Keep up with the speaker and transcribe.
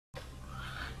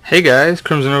Hey guys,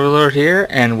 CrimsenOverlord here,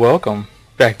 and welcome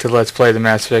back to Let's Play the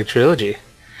Mass Effect Trilogy.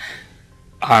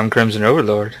 I'm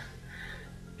CrimsenOverlord,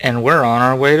 and we're on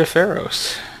our way to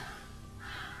Pharos.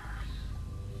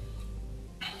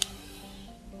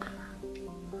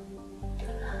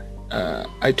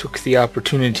 I took the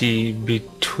opportunity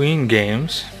between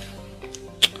games,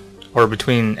 or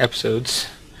between episodes,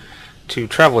 to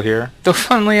travel here, though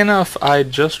funnily enough, I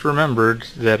just remembered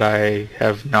that I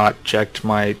have not checked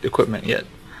my equipment yet.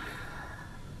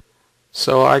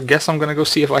 So I guess I'm gonna go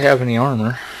see if I have any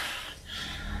armor.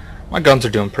 My guns are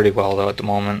doing pretty well though at the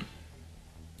moment.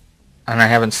 And I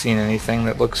haven't seen anything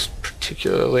that looks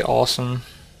particularly awesome.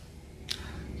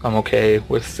 I'm okay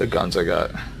with the guns I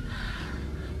got.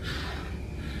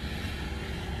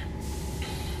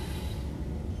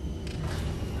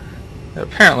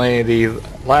 Apparently the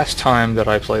last time that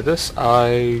I played this,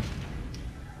 I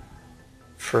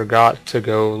forgot to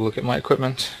go look at my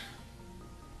equipment.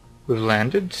 We've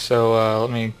landed, so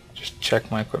let me just check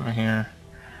my equipment here.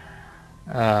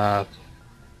 Yeah,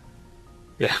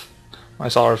 my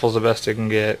assault rifle's the best I can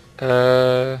get.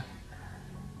 That's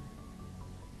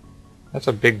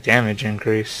a big damage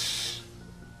increase.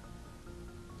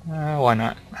 Why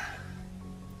not?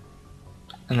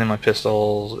 And then my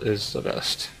pistol is the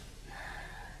best.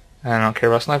 I don't care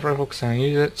about sniper rifle because I don't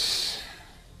use it.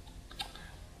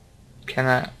 Can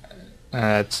I?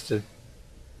 That's the...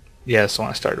 Yeah, that's the one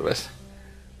I started with.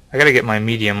 I gotta get my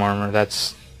medium armor.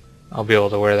 I'll be able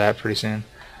to wear that pretty soon.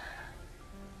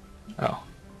 Oh.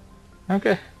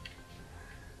 Okay.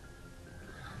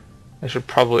 I should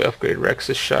probably upgrade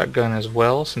Rex's shotgun as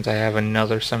well, since I have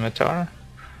another scimitar.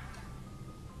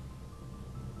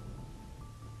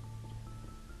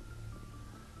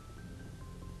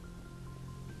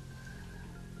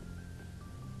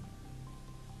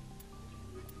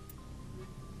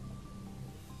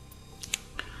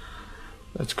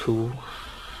 That's cool.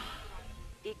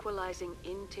 Equalizing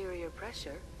interior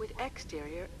pressure with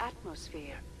exterior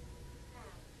atmosphere.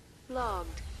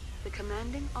 Logged. The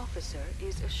commanding officer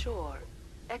is ashore.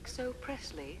 Exo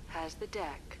Presley has the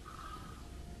deck.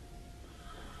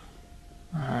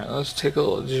 Alright, let's take a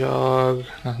little jog.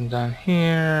 Nothing down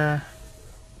here.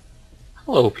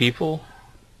 Hello, people.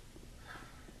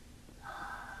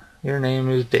 Your name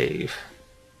is Dave.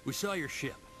 We saw your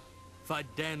ship.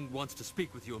 Fidan wants to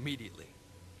speak with you immediately.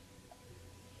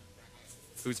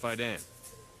 Who's Fidan?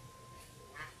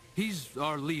 He's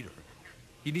our leader.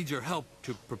 He needs your help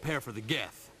to prepare for the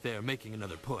Geth. They're making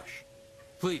another push.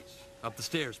 Please, up the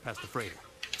stairs past the freighter.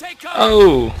 Take cover!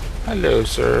 Oh! Hello,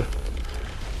 sir.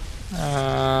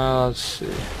 Let's see.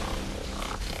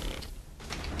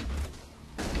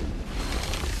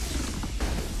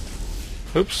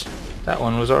 Oops. That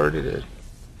one was already dead.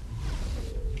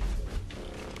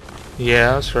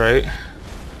 Yeah, that's right.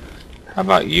 How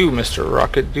about you, Mr.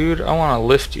 Rocket Dude? I want to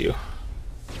lift you.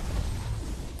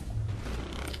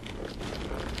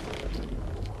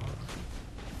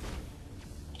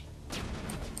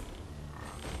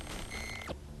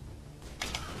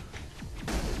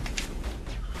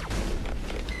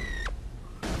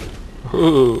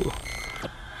 Ooh.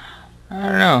 I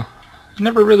don't know.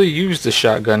 Never really used the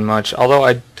shotgun much, although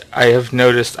I have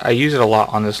noticed I use it a lot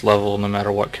on this level no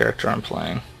matter what character I'm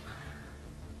playing.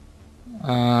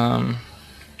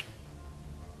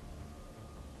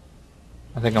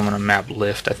 I think I'm going to map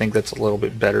lift. I think that's a little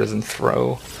bit better than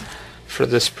throw for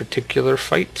this particular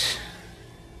fight.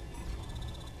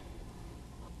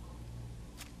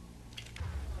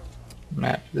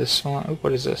 Map this one. Oh,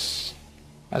 what is this?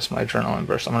 That's my adrenaline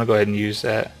burst. I'm going to go ahead and use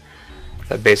that.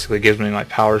 That basically gives me my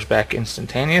powers back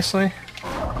instantaneously.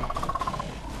 I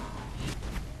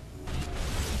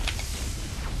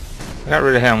got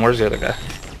rid of him. Where's the other guy?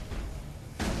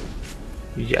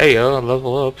 Yeah,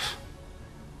 level up.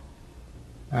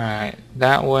 Alright,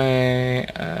 that way,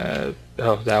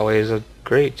 oh, that way is a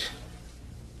grate.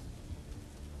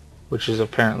 Which is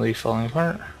apparently falling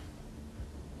apart.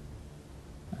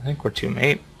 I think we're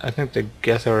teammate. I think the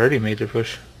Geth already made their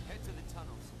push. Head to the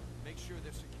tunnels. Make sure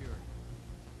they're secure.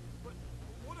 But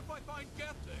what if I find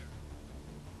Geth there?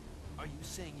 Are you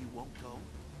saying you won't go?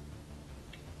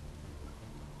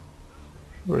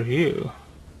 Who are you?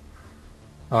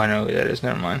 Oh, I know who that is.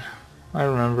 Never mind. I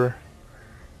remember.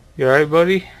 You alright,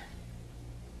 buddy?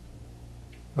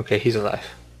 Okay, he's alive.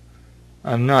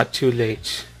 I'm not too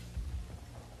late.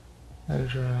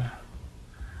 I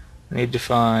need to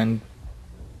find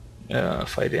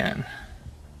Fidan.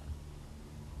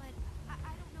 But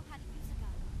I don't know how to use a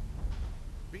gun.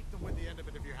 Beat them with the end of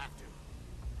it if you have to.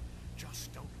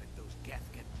 Just don't let those Geth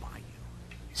get by you.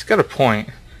 He's got a point.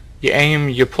 You aim,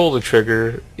 you pull the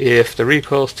trigger. If the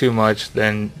recoil's too much,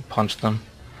 then punch them.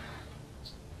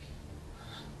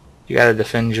 You gotta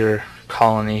defend your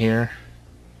colony here.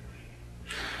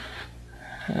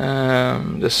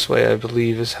 This way I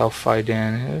believe is how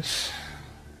Fidan is.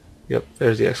 Yep,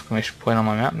 there's the exclamation point on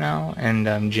my map now, and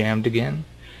I'm jammed again.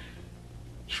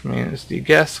 Which means the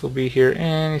guests will be here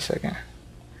any second.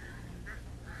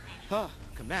 Oh,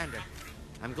 Commander.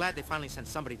 I'm glad they finally sent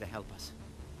somebody to help us.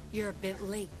 You're a bit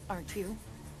late, aren't you?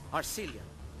 Arcelia.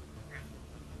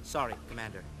 Sorry,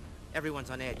 Commander. Everyone's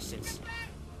on edge since...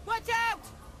 Watch out!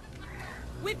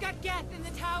 We've got Geth in the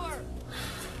tower!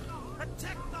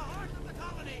 Protect the heart of the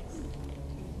colony!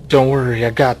 Don't worry,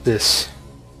 I got this.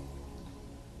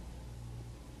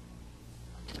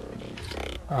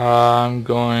 I'm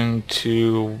going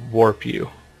to warp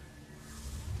you.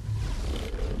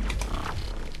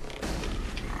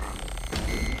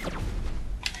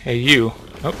 Hey, you.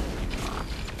 Oh.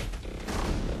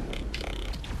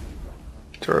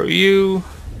 Throw you.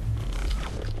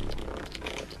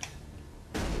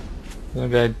 The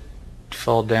guy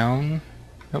fall down.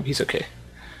 Nope, he's okay.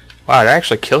 Wow, did I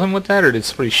actually kill him with that, or did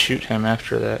somebody shoot him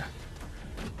after that?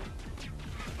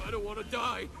 I don't want to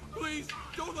die. Please,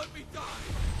 don't let me die.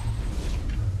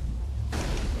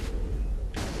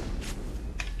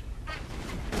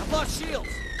 I've lost shields!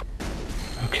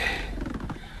 Okay.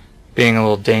 Being a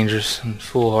little dangerous and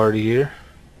foolhardy here.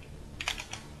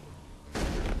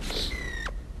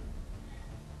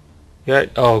 Yeah.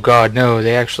 Oh god, no,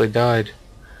 they actually died.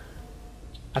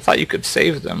 I thought you could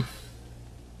save them.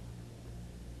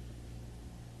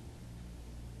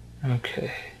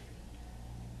 Okay.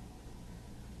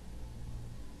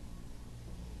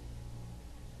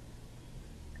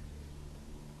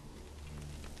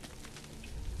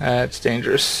 That's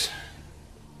dangerous.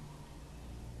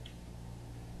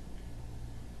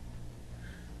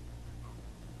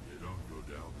 You don't go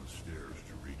down the stairs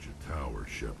to reach a tower,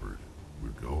 Shephard.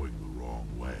 We're going the wrong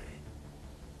way.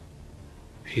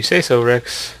 If you say so,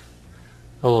 Rex.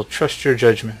 I will trust your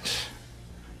judgment.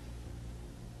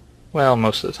 Well,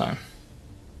 most of the time.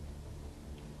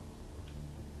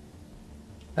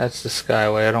 That's the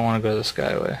Skyway. I don't want to go to the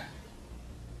Skyway.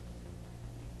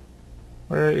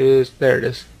 Where is... There it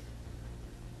is.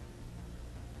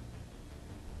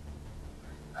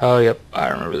 Oh, yep. I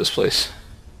remember this place.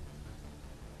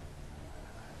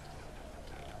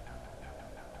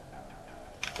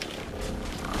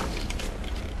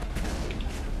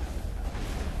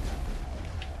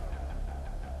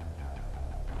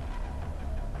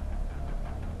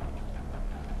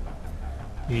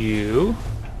 You.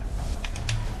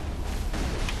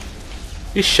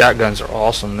 These shotguns are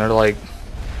awesome. They're like,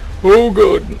 oh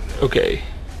god. Okay.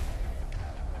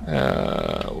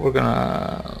 We're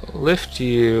gonna lift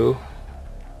you.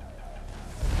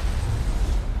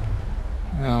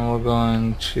 And we're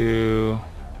going to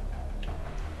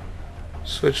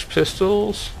switch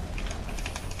pistols.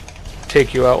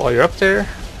 Take you out while you're up there.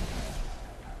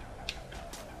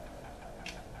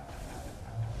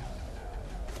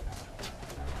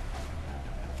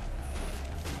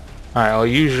 Alright, I'll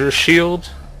use your shield.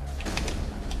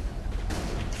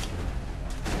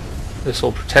 This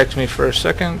will protect me for a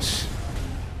second.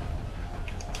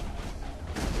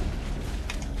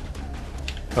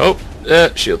 Oh,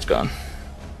 shield's gone.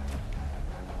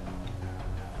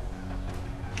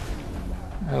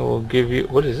 I will give you...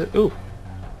 What is it? Ooh.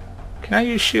 Can I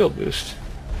use shield boost?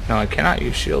 No, I cannot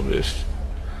use shield boost.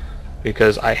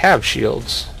 Because I have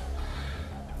shields.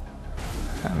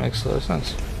 That makes a lot of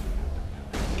sense.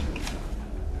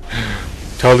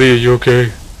 Tully, are you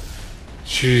okay?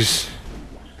 Jeez.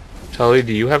 Tully,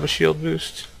 do you have a shield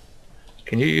boost?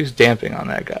 Can you use damping on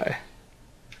that guy?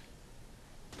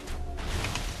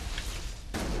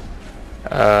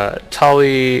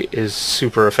 Tully is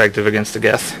super effective against the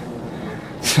Geth.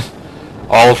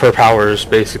 All of her powers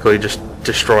basically just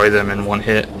destroy them in one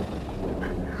hit.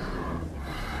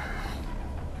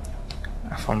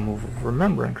 If I'm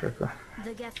remembering correctly.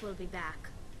 The Geth will be back.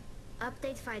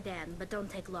 Update Fidan, but don't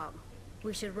take long.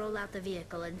 We should roll out the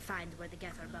vehicle and find where the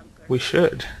Geth are bunkered. We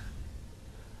should.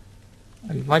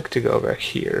 I'd like to go back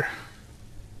here.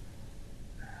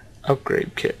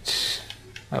 Upgrade kit.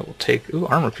 I will take... Ooh,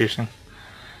 armor piercing.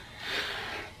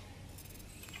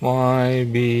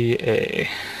 YBA.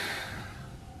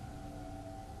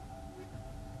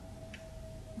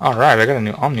 Alright, I got a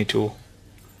new Omni tool.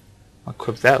 I'll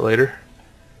equip that later.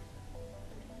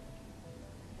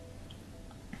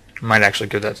 I might actually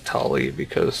give that to Tali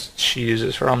because she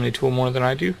uses her Omni tool more than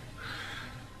I do.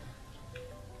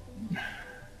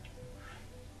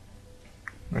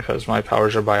 Because my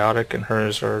powers are biotic and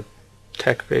hers are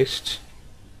tech based.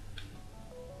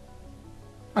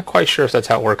 Not quite sure if that's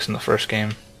how it works in the first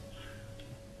game.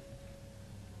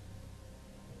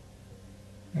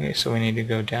 Okay, so we need to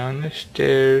go down the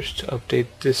stairs to update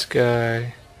this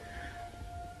guy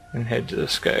and head to the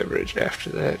sky bridge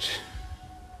after that.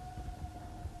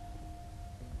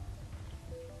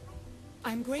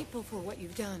 I'm grateful for what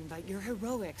you've done, but your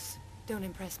heroics don't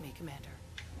impress me, Commander.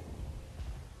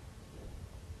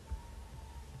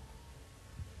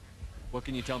 What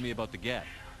can you tell me about the Geth?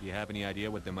 Do you have any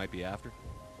idea what they might be after?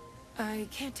 I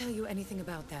can't tell you anything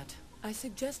about that. I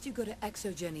suggest you go to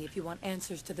Exogeny if you want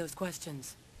answers to those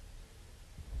questions.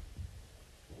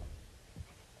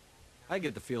 I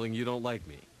get the feeling you don't like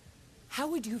me. How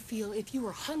would you feel if you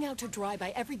were hung out to dry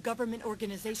by every government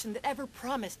organization that ever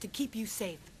promised to keep you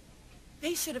safe?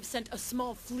 They should have sent a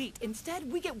small fleet. Instead,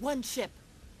 we get one ship.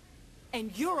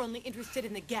 And you're only interested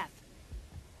in the Geth.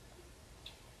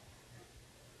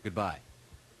 Goodbye.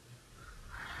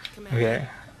 Okay.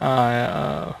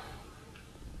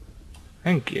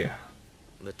 Thank you.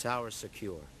 The tower's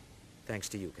secure. Thanks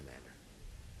to you, Commander.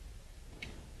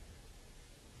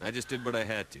 I just did what I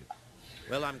had to.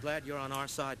 Well, I'm glad you're on our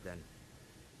side, then.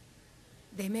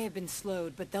 They may have been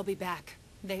slowed, but they'll be back.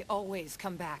 They always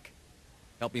come back.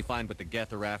 Help me find what the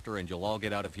Geth are after, and you'll all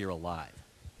get out of here alive.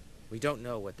 We don't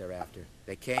know what they're after.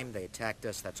 They came, they attacked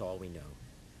us, that's all we know.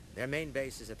 Their main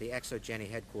base is at the Exogeny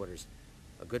headquarters.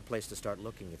 A good place to start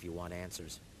looking if you want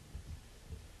answers.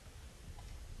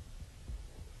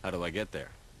 How do I get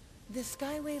there? The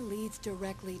Skyway leads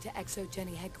directly to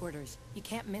Exogeny headquarters. You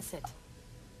can't miss it.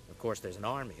 Of course, there's an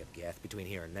army of Geth between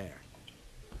here and there.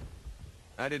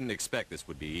 I didn't expect this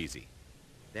would be easy.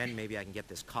 Then maybe I can get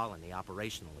this colony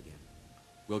operational again.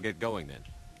 We'll get going then.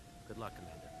 Good luck,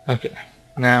 Commander. Okay.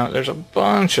 Now, there's a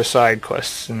bunch of side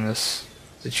quests in this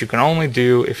that you can only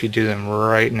do if you do them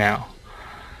right now.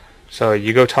 So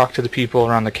you go talk to the people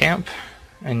around the camp,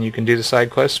 and you can do the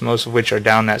side quests, most of which are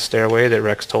down that stairway that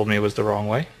Rex told me was the wrong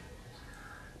way.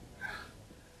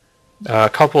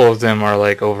 A couple of them are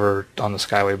like over on the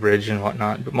Skyway Bridge and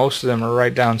whatnot, but most of them are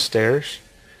right downstairs.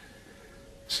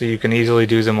 So you can easily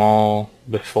do them all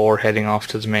before heading off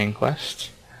to the main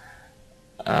quest.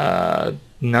 None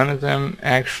of them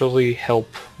actually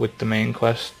help with the main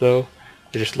quest though.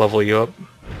 They just level you up.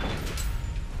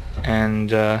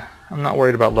 And I'm not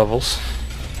worried about levels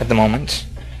at the moment.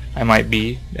 I might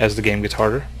be as the game gets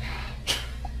harder.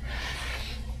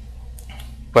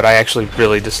 But I actually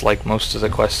really dislike most of the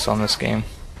quests on this game.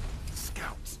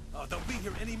 Scouts. They'll be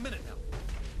here any minute now.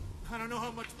 I don't know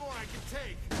how much more I can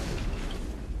take.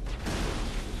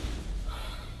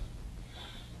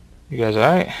 You guys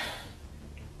alright?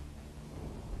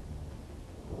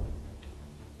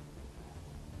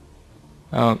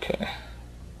 Okay.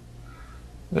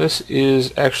 This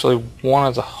is actually one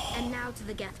of the... And now to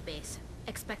the Geth base.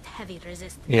 Expect heavy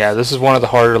resistance. Yeah, this is one of the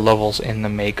harder levels in the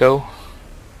Mako.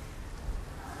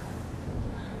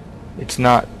 It's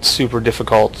not super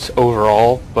difficult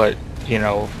overall, but, you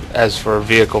know, as for a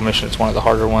vehicle mission, it's one of the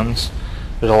harder ones.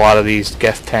 There's a lot of these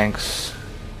Geth tanks.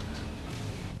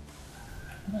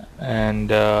 And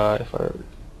if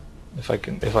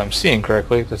I'm seeing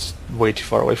correctly, that's way too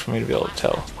far away for me to be able to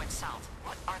tell.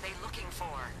 What are they looking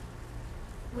for?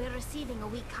 We're receiving a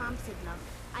weak comm signal.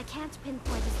 I can't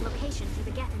pinpoint its location through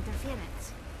the Geth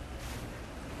interference.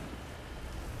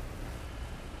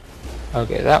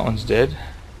 Okay, that one's dead.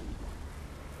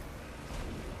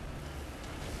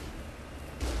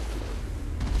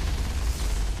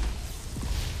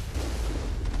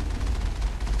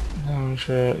 I'm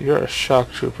sure you're a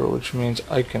shock trooper, which means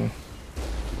I can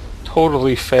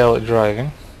totally fail at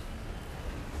driving.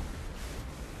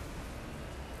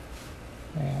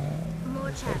 And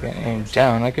if I can aim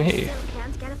down, I can hit you. Still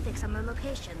can't get a fix on the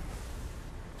location.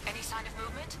 Any sign of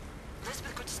movement?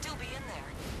 Elizabeth could still be in there.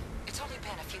 It's only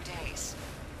been a few days.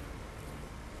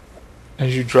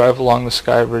 As you drive along the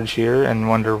sky bridge here and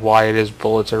wonder why it is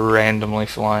bullets are randomly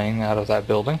flying out of that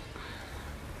building,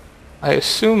 I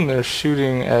assume they're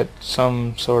shooting at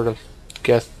some sort of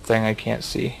Geth thing I can't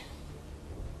see.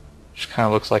 Just kind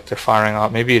of looks like they're firing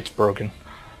off. Maybe it's broken.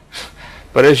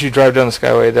 But as you drive down the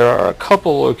Skyway, there are a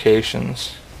couple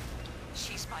locations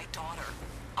She's my daughter.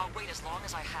 I'll wait as long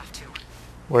as I have to.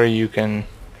 where you can,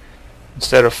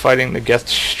 instead of fighting the Geth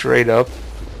straight up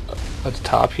at the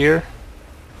top here,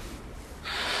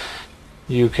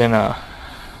 you can,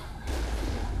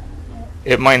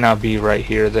 it might not be right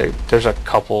here. There's a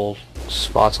couple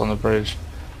spots on the bridge.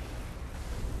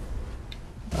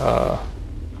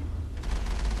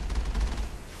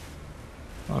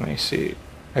 Let me see.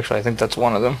 Actually, I think that's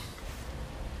one of them.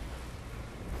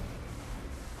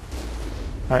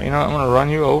 Alright, you know what? I'm going to run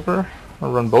you over. I'm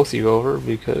going to run both of you over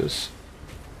because...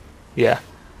 Yeah.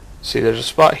 See, there's a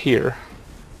spot here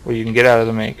where you can get out of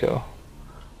the Mako.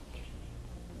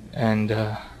 And,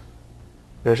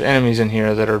 There's enemies in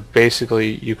here that are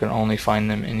basically, you can only find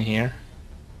them in here.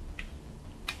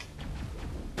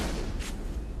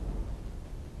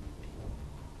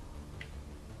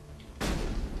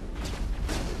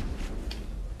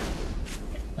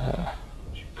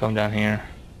 Come down here.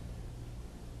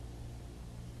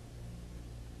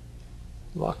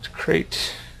 Locked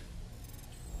crate.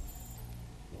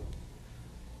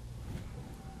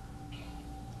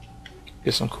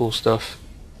 Get some cool stuff.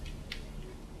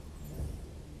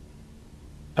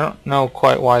 I don't know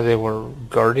quite why they were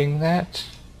guarding that.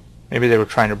 Maybe they were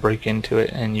trying to break into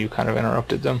it and you kind of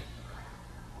interrupted them.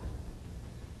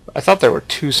 I thought there were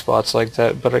two spots like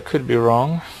that, but I could be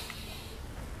wrong.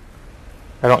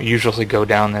 I don't usually go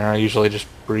down there, I usually just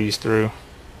breeze through.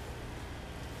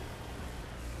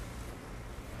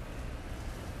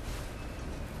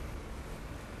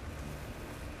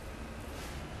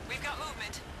 We've got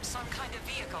movement. Some kind of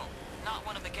vehicle, not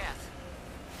one of the Geth.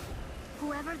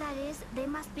 Whoever that is, they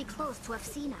must be close to have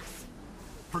seen us.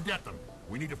 Forget them.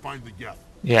 We need to find the Geth.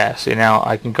 Yeah, see now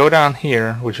I can go down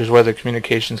here, which is where the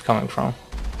communication's coming from.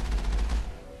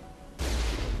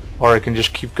 Or I can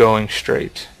just keep going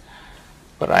straight.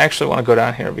 But I actually want to go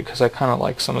down here because I kind of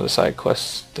like some of the side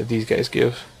quests that these guys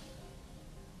give.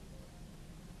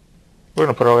 We're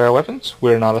going to put away our weapons.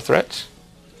 We're not a threat.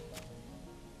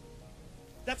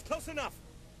 That's close enough.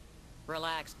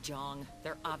 Relax, Jong.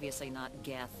 They're obviously not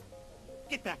Geth.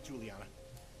 Get back, Juliana.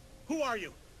 Who are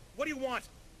you? What do you want?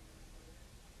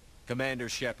 Commander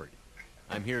Shephard,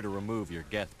 I'm here to remove your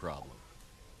Geth problem.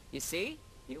 You see?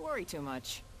 You worry too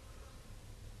much.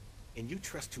 And you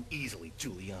trust too easily,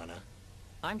 Juliana.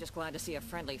 I'm just glad to see a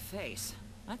friendly face.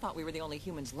 I thought we were the only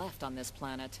humans left on this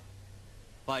planet.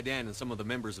 Fidan and some of the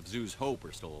members of Zoo's Hope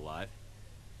are still alive.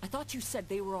 I thought you said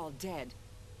they were all dead.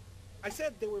 I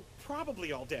said they were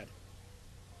probably all dead.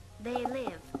 They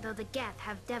live, though the Geth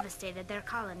have devastated their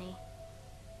colony.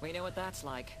 We know what that's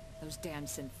like. Those damn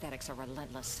synthetics are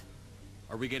relentless.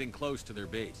 Are we getting close to their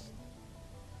base?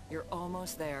 You're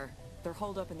almost there. They're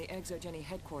holed up in the Exogeny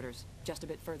headquarters, just a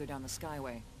bit further down the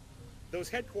Skyway. Those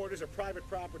headquarters are private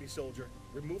property, soldier.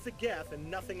 Remove the Geth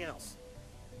and nothing else.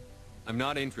 I'm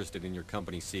not interested in your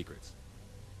company's secrets.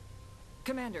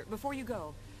 Commander, before you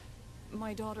go,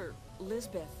 my daughter,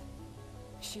 Lisbeth,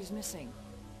 she's missing.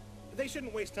 They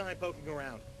shouldn't waste time poking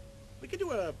around. We can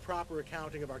do a proper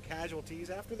accounting of our casualties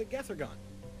after the Geth are gone.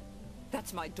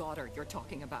 That's my daughter you're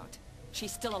talking about.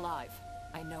 She's still alive.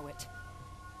 I know it.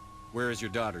 Where is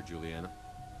your daughter, Juliana?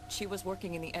 She was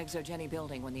working in the Exogeny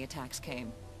building when the attacks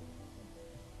came.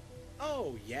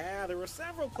 Oh, yeah, there were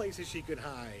several places she could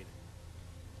hide.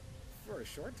 For a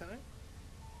short time.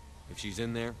 If she's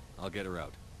in there, I'll get her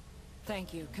out.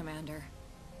 Thank you, Commander.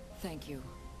 Thank you.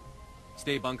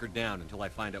 Stay bunkered down until I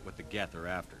find out what the Geth are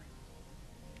after.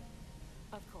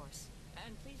 Of course.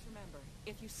 And please remember,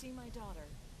 if you see my daughter...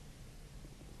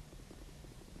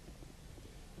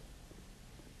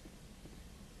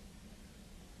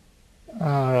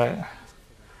 Alright.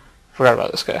 Forgot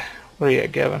about this guy. Where are you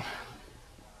at, Gavin?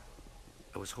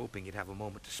 I was hoping you'd have a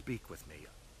moment to speak with me.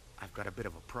 I've got a bit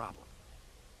of a problem.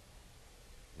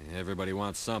 Everybody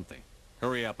wants something.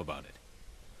 Hurry up about it.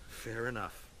 Fair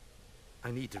enough.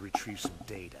 I need to retrieve some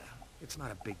data. It's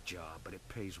not a big job, but it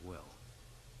pays well.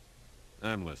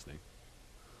 I'm listening.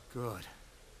 Good.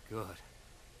 Good.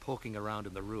 Poking around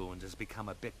in the ruins has become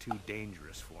a bit too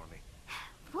dangerous for me.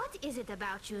 What is it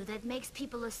about you that makes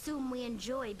people assume we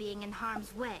enjoy being in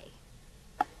harm's way?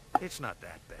 It's not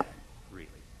that bad, really.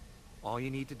 All you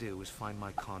need to do is find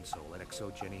my console at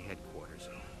Exogeny headquarters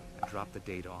and drop the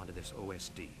data onto this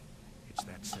OSD. It's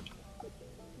that simple.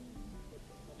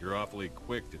 You're awfully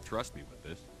quick to trust me with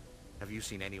this. Have you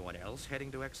seen anyone else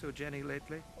heading to Exogeny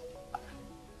lately?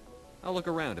 I'll look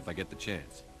around if I get the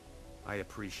chance. I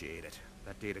appreciate it.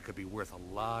 That data could be worth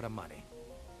a lot of money.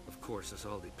 Of course, this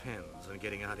all depends on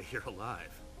getting out of here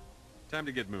alive. Time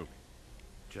to get moving.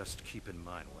 Just keep in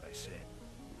mind what I said.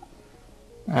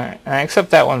 Alright, I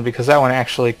accept that one because that one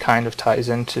actually kind of ties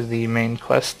into the main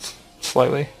quest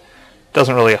slightly.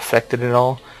 Doesn't really affect it at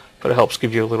all, but it helps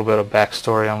give you a little bit of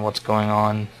backstory on what's going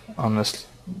on this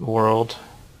world,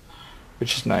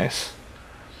 which is nice.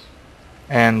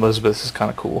 And Elizabeth is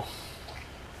kind of cool.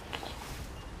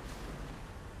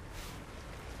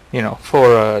 You know,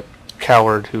 for a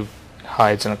coward who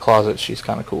hides in a closet, she's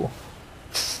kind of cool.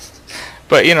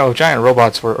 But, you know, if giant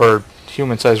robots were, or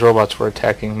human-sized robots were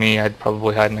attacking me, I'd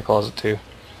probably hide in the closet too.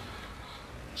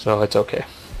 So it's okay.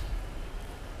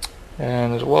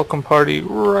 And there's a welcome party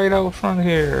right out front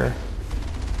here.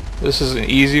 This is an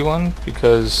easy one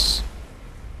because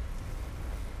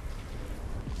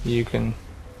you can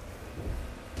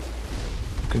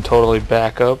totally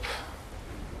back up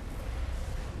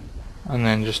and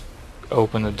then just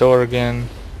open the door again.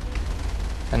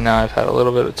 And now I've had a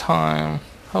little bit of time.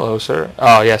 Hello, sir.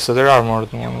 Oh, yeah, so there are more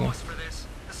than one of them. For this,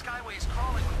 the Skyway's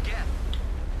crawling with Geth.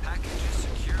 Package is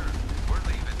secure. We're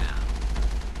leaving now.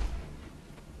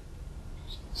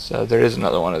 So there is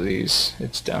another one of these.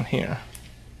 It's down here.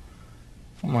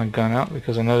 Put my gun out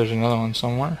because I know there's another one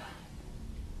somewhere.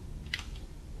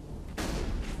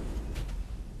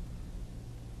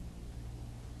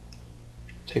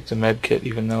 Take the med kit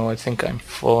even though I think I'm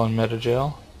full on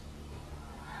Metagel.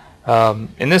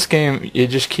 In this game, it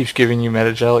just keeps giving you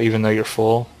Metagel even though you're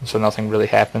full, so nothing really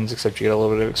happens except you get a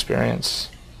little bit of experience.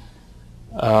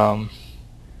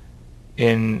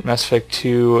 In Mass Effect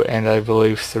 2 and I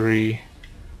believe 3,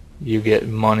 you get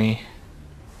money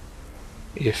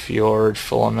if you're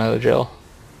full on Metagel.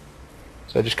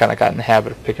 So I just kind of got in the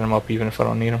habit of picking them up even if I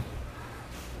don't need them.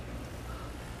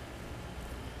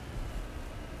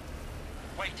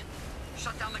 Wait!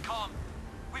 Shut down the comm!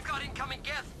 We've got incoming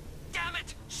Geth! Damn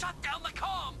it! Shut down the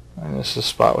comm! And this is a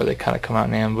spot where they kind of come out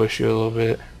and ambush you a little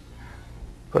bit.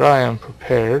 But I am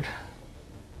prepared.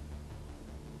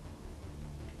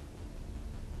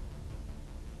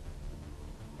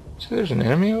 So there's an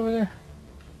enemy over there?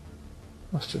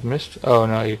 Must have missed. Oh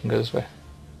no, you can go this way.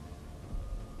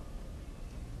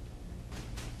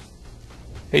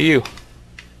 Hey you!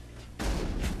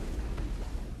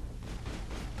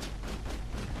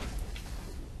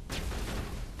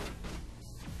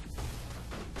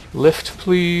 Lift,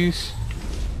 please.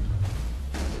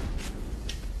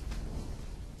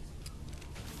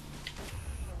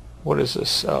 What is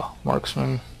this? Oh,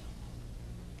 marksman.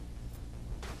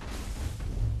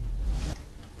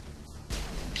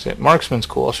 See, marksman's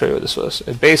cool. I'll show you what this was.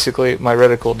 Basically, my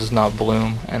reticle does not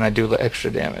bloom, and I do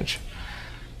extra damage.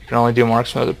 You can only do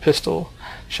marksman with a pistol.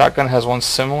 Shotgun has one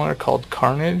similar called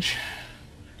Carnage,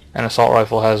 and assault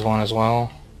rifle has one as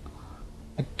well.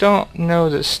 I don't know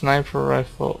that sniper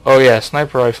rifle... Oh yeah,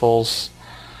 sniper rifles,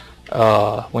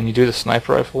 when you do the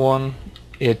sniper rifle one,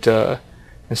 it,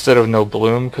 instead of no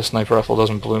bloom, because sniper rifle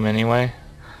doesn't bloom anyway,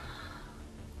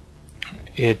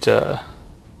 it,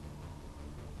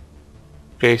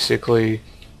 basically...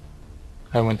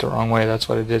 I went the wrong way, that's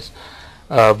what it is.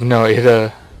 No,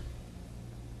 it,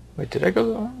 wait, did I go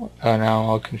the wrong way? Oh, now I'm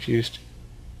all confused.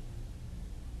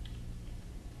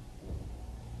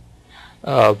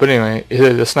 But anyway,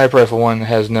 the sniper rifle one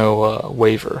has no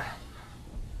waiver.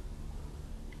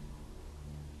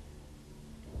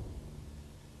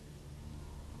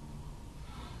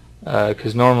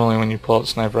 Because normally when you pull out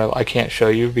sniper rifle, I can't show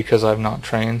you because I'm not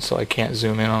trained, so I can't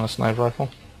zoom in on a sniper rifle.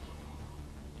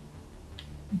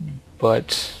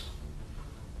 But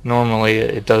normally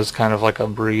it does kind of like a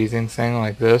breathing thing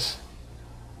like this,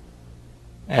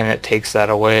 and it takes that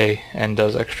away and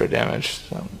does extra damage.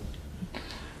 So,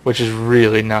 which is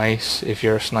really nice if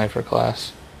you're a sniper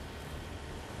class.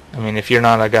 I mean, if you're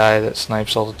not a guy that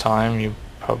snipes all the time, you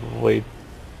probably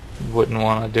wouldn't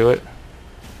want to do it,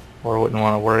 or wouldn't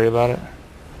want to worry about it.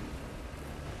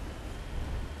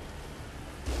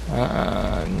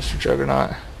 Mr.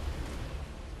 Juggernaut.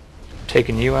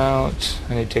 Taking you out.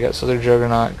 I need to take out this other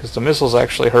Juggernaut, because the missiles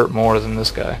actually hurt more than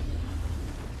this guy.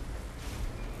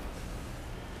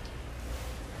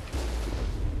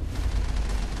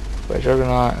 By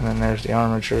Juggernaut, and then there's the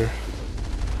armature.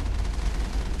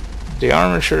 The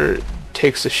armature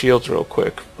takes the shields real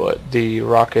quick, but the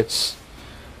rockets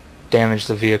damage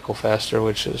the vehicle faster,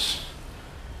 which is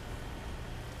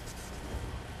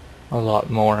a lot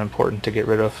more important to get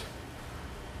rid of.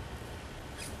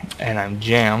 And I'm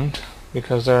jammed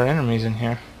because there are enemies in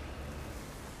here.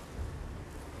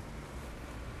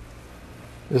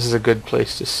 This is a good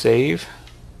place to save,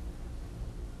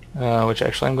 which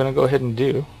actually I'm going to go ahead and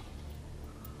do.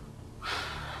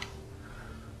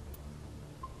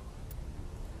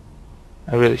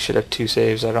 I really should have 2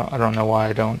 saves. I don't know why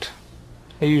I don't.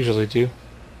 I usually do.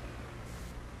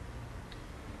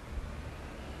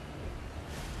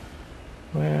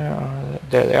 Where are they?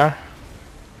 There they are.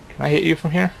 Can I hit you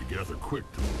from here? Together quick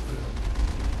to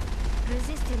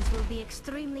Resistance will be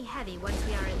extremely heavy once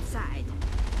we are inside.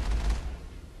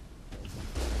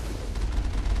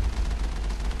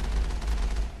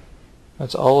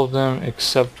 That's all of them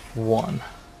except one.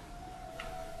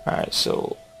 Alright,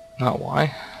 so not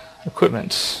why.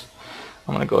 Equipment.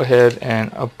 I'm going to go ahead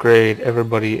and upgrade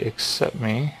everybody except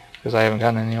me, because I haven't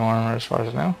gotten any armor as far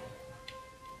as I know.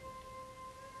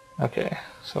 Okay,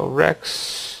 so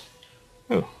Rex.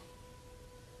 Ooh.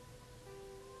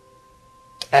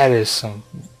 That is some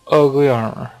ugly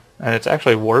armor. And it's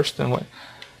actually worse than what...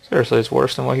 Seriously, it's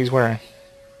worse than what he's wearing.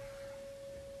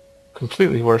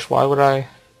 Completely worse. Why would I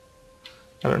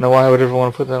don't know why I would ever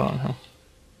want to put that on him.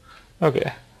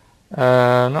 Okay.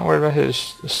 Not worried about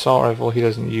his assault rifle. He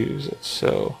doesn't use it,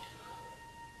 so...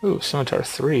 Ooh, Scimitar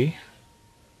 3.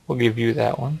 We'll give you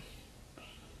that one.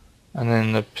 And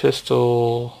then the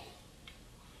pistol...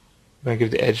 I'm going to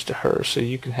give the edge to her, so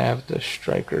you can have the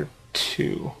Striker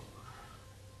 2.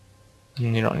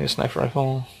 And you don't need a sniper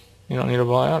rifle. You don't need a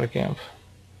biotic amp.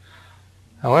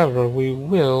 However, we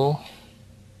will...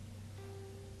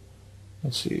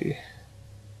 Let's see...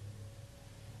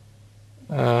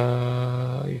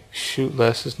 shoot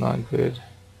less is not good.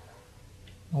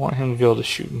 I want him to be able to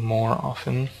shoot more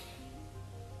often.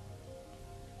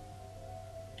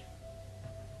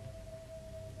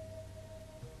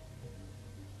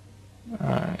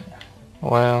 Alright.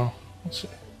 Well, let's see.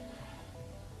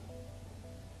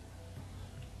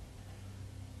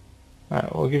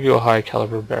 Alright, we'll give you a high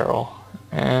caliber barrel.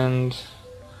 And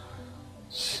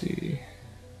let's see.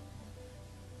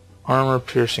 Armor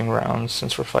piercing rounds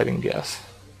since we're fighting Geth.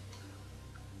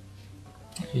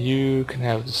 You can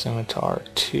have the Scimitar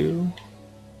 2.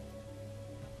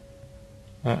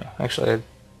 Actually,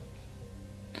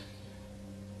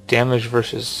 damage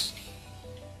versus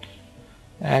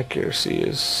accuracy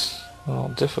is a little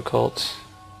difficult.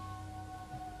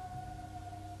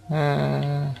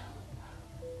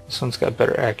 This one's got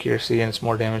better accuracy and it's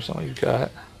more damage than what you've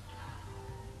got.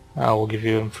 We'll give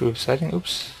you improved sighting.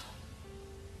 Oops.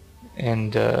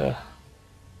 And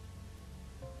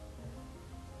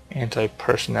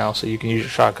anti-personnel, so you can use your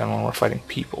shotgun when we're fighting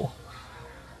people.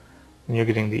 And you're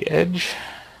getting the edge,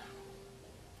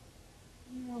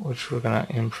 which we're going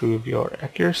to improve your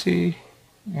accuracy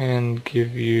and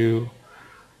give you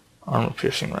armor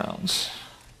piercing rounds.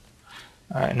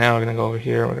 Alright, now we're going to go over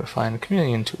here. We're going to find the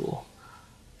chameleon tool.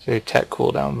 It's a tech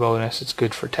cooldown bonus. It's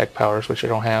good for tech powers, which I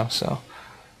don't have, so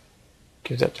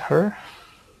give that to her.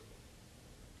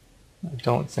 I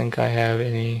don't think I have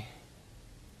any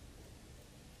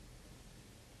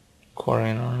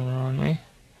Quarian armor on me.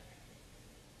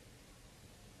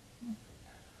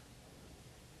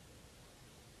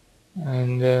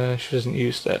 And she doesn't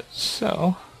use that,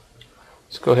 so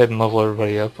let's go ahead and level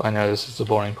everybody up. I know this is the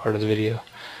boring part of the video,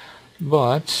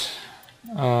 but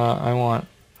I want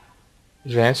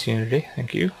advanced unity,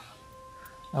 thank you.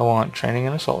 I want training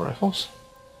in assault rifles,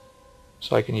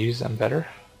 so I can use them better.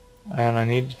 And I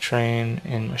need to train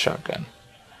in my shotgun.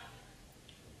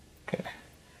 Okay.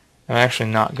 I'm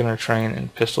actually not going to train in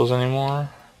pistols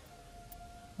anymore.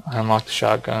 I unlocked the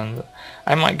shotgun.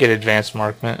 I might get advanced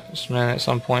marksman at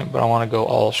some point, but I want to go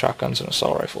all shotguns and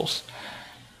assault rifles.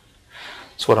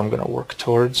 That's what I'm going to work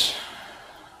towards.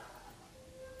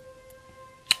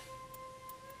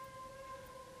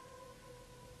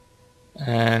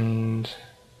 And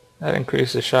that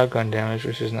increases shotgun damage,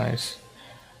 which is nice.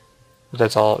 But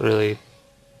that's all really.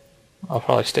 I'll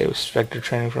probably stay with Spectre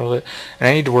training for a little bit. And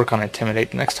I need to work on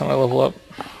Intimidate the next time I level up.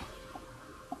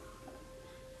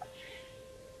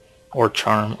 Or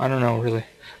Charm. I don't know, really.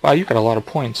 Wow, you got a lot of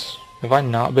points. Have I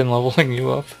not been leveling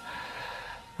you up?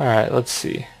 Alright, let's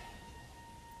see.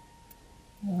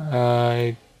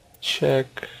 I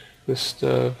check this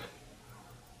stuff.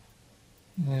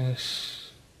 Yes.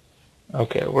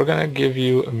 Okay, we're going to give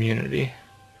you immunity.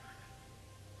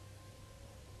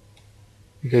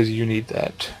 Because you need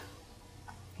that.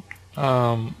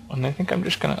 And I think I'm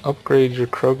just going to upgrade your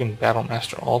Krogan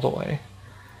Battlemaster all the way.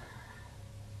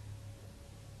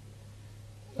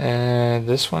 And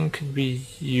this one could be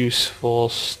useful.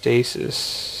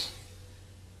 Stasis.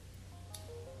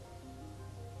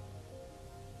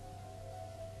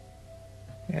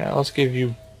 Yeah, let's give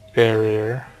you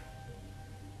Barrier.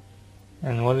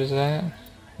 And what is that?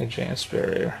 Advanced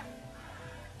Barrier.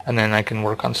 And then I can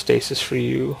work on Stasis for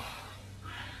you.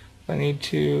 I need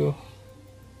to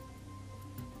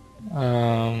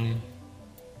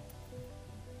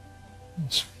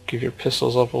let's give your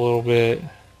pistols up a little bit,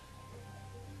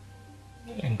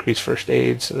 increase first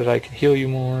aid so that I can heal you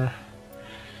more.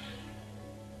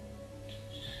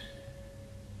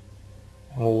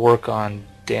 We'll work on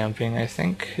damping, I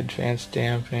think. Advanced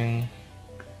damping,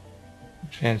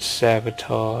 advanced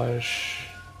sabotage.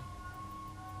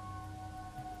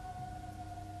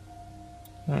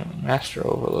 Master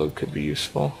Overload could be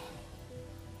useful.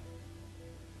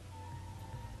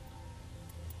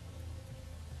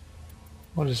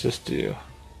 What does this do?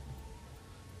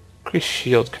 Increase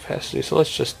shield capacity, so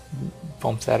let's just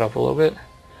bump that up a little bit.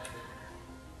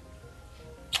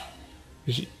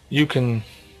 You can,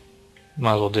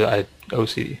 might as well do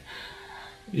OCD.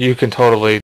 You can totally